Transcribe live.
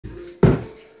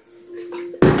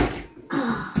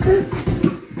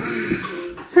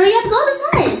Hurry up, go on the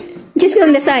side. Just go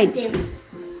on the side. Anna.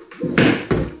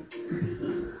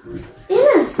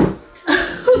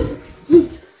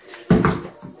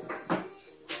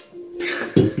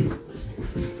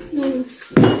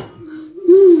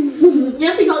 You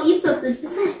have to go eat something.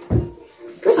 This side.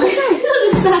 Go to the side. Go to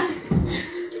the side.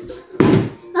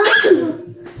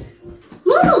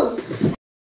 Move.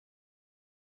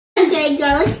 Okay,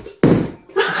 garlic.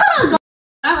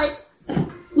 Garlic.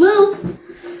 Move.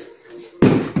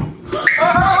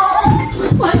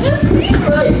 What is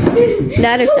The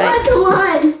other side. Come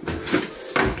on.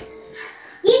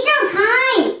 You don't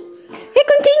time. Hey,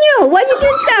 continue. Why are you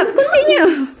doing stuff? Continue.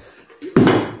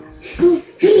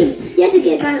 You have to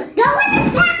get garlic. Go in the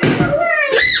back. Come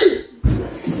on.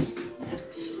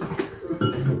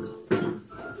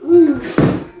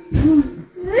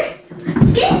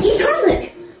 Get garlic.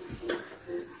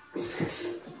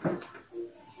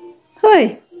 Hoy,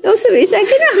 don't reason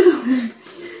ka na.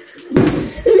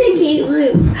 Mickey,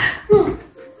 move.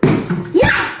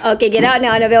 Yes! Okay, get out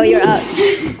now, Annabelle. You're out.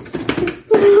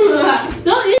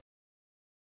 Don't eat.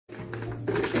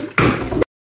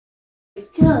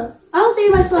 Go. I'll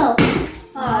save myself.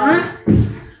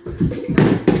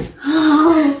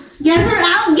 Oh, get her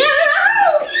out! Get her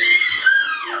out!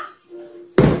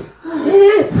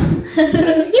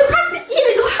 You have to eat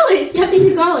the garlic. You have to eat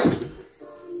the garlic.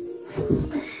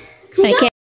 I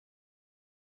can't.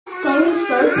 Slow.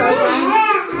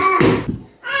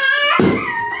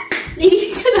 Maybe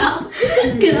get out.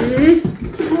 Get out.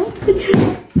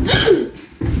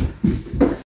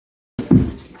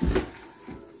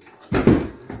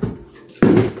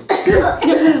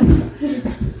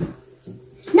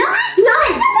 No,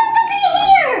 it's supposed to be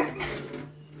here.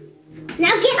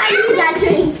 Now get out of that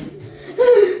drink.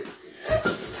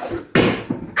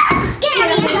 Get out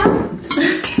of here.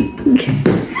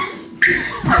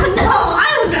 Oh no, I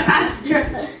was a master.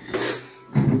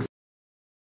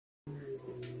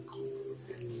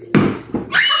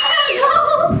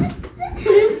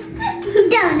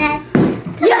 Donut.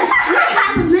 Yes, I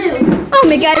have to move. Oh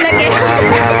my God, look at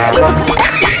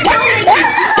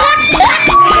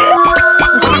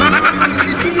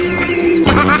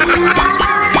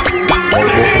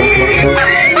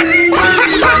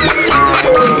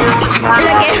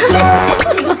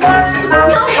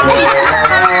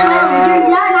You're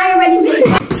done. I already made it.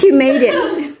 She made it.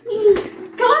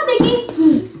 Come on, Mickey.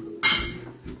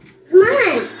 Come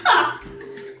on.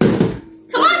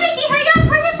 Come on, Mickey. Hurry up.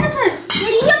 Hurry up. Hurry up.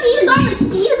 You have to eat the garlic. You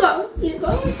eat the garlic. Eat the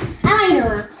garlic. I want to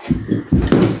know.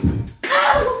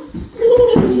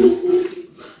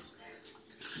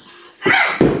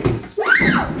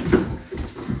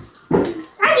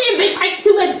 I didn't make my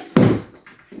too much.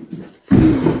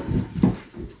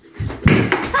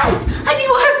 I need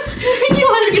water. I need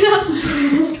water to get up.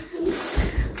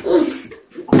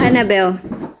 Annabelle.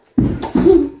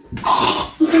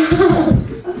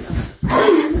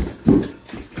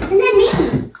 And then me.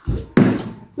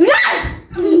 Yes!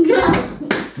 Go.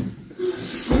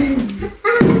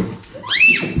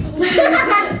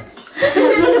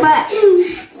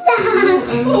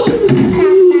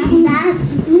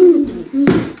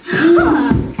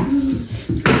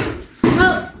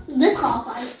 Stop. This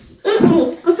qualifies. I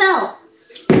fell.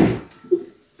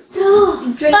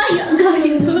 Drink. I'm going to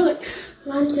garlic.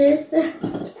 1, 2, 3.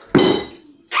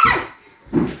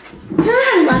 Can I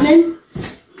have lemon?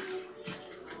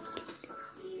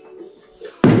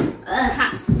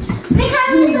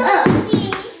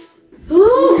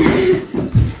 Ooh.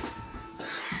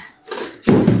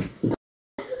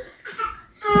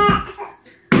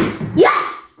 Yes!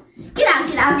 Get out,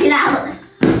 get out, get out.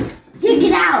 You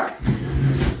get out.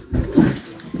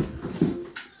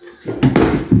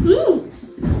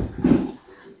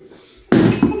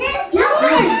 There's no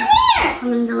one here. I'm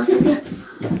going to look and see.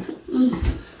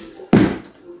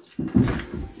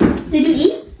 Did you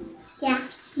eat? Yeah.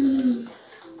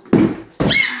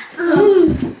 Oh!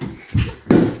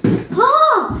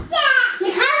 Yeah.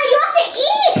 Mikhaila, you have to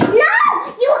eat! No!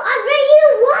 You already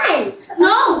won!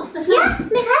 No! Yeah,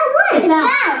 Mikhaila won!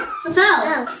 I fell.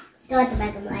 Oh. Go at the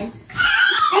back of mine.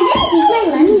 I didn't eat my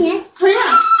lemon yet. Oh,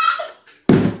 yeah.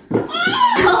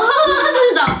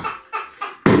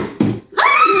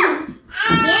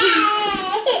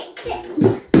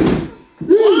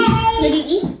 Did you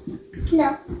eat? No.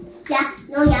 Yeah.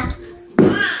 No, yeah.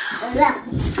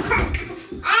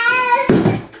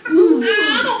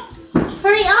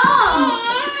 Hurry up!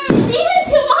 She's eating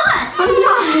too much! I'm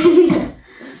not.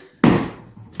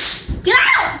 Get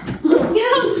out! Get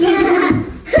out!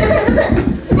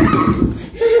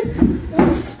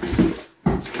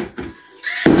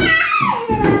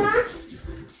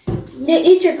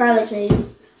 Eat your garlic, maybe.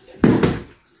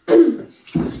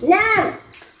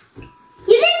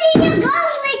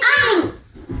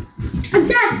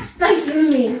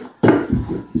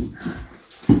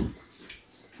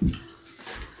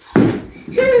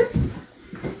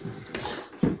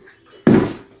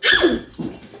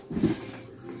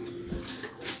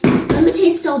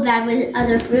 so bad with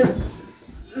other fruit.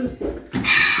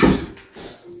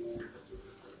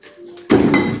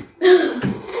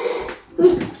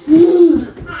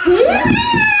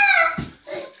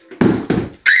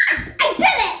 I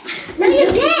did it! No, you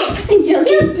didn't. I'm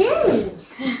joking. You didn't.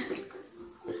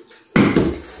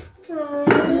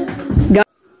 Go.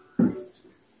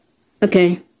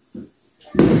 Okay.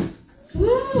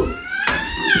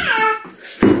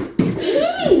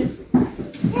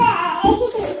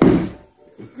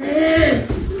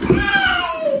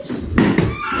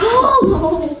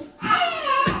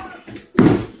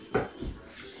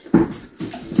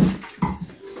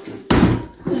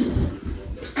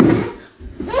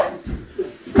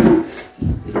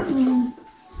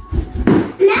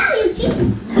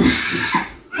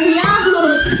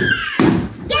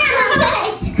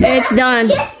 It's done.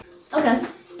 Okay.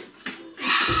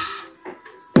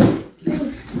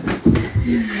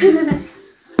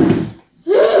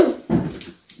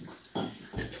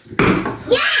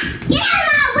 Yeah! Get out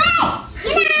of my way!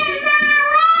 Get out of my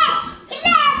way! Get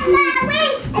out of my way!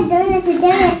 I don't have to do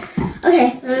it. Okay.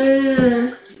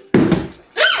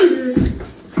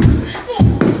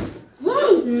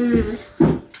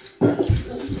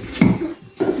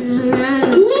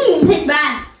 Tastes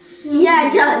bad. Yeah,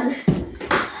 it does.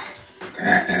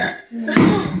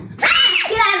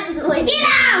 Get out of the way. Get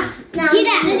out! No, get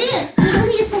out. You don't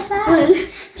need so fast. 1,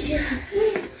 2,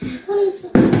 3.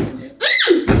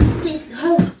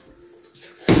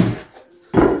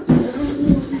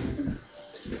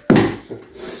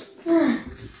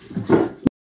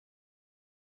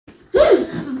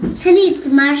 Can you eat the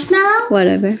marshmallow?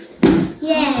 Whatever.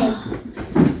 Yay.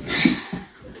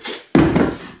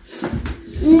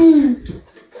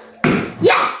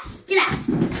 Yes! Get out.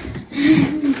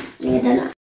 Get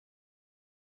done.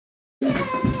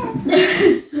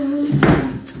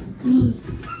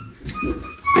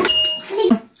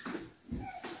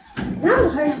 No,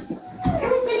 hurry up.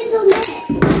 Everybody's so mad.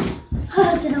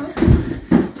 Oh, get out.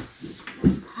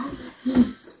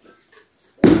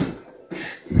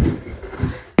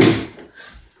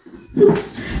 Oops.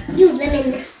 You lemon.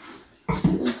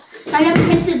 I never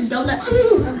tasted a donut.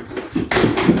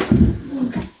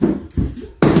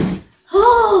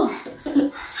 Oh!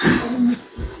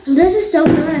 This is so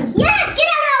good. Yes! Get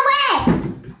out of my way!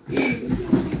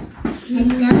 No,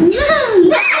 no, no!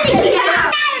 Get out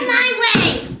of my way!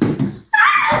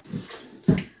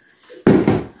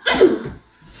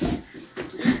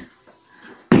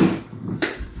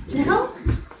 No?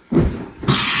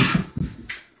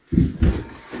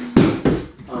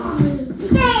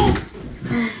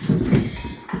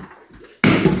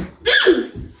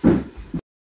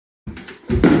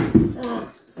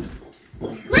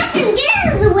 Martin, get out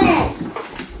of the way!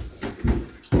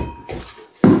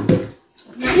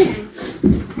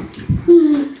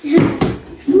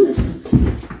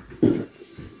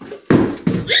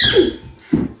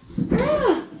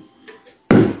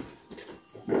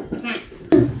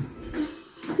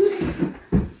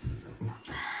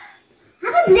 How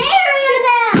was there,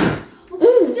 Annabelle?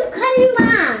 You cut it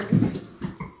long.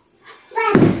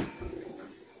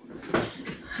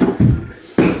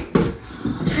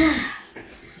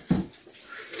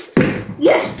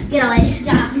 Yes! Get away.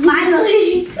 Yeah,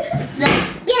 finally.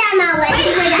 Get out of my way.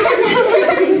 Get out of my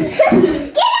way.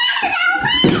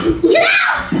 Get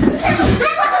out! I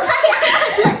want to fight.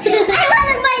 I want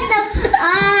to fight them.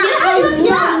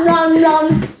 Nom.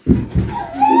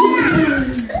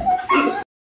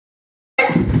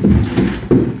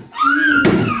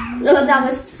 Oh, that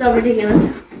was so ridiculous.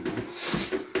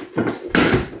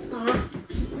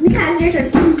 Because your turn.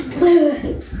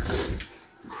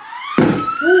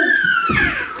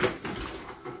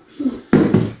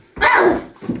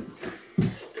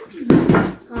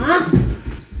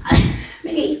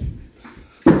 Mickey.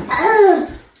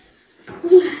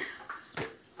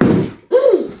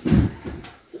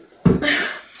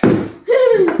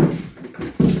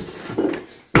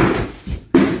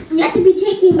 You have to be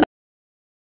taking.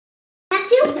 Have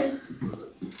to?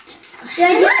 Do I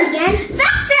do it again?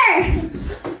 Faster!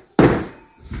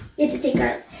 You have to take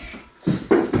our.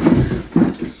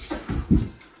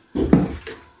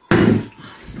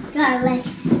 Garlic.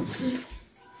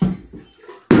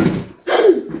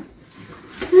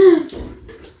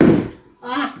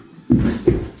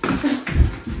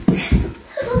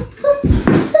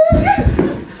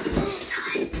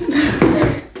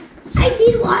 I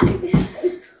need water.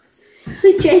 We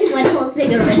changed one whole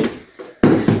thing already.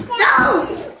 No!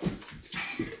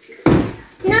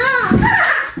 No!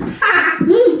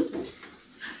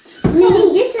 I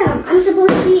didn't get some. I'm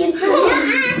supposed to be in front of you.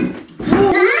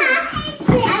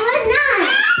 I was not.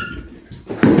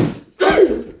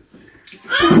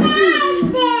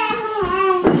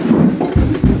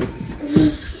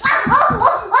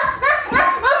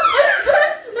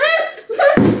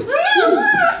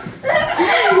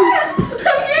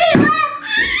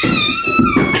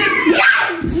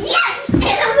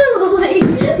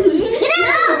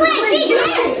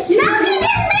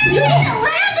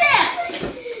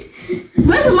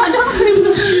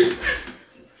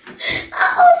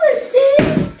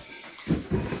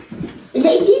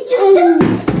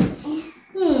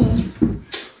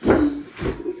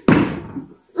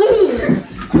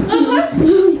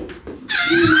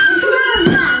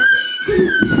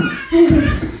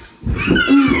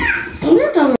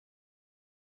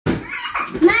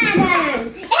 My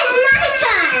turn. It's my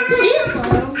turn. Eat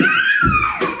slow.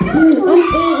 I'm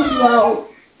eating slow.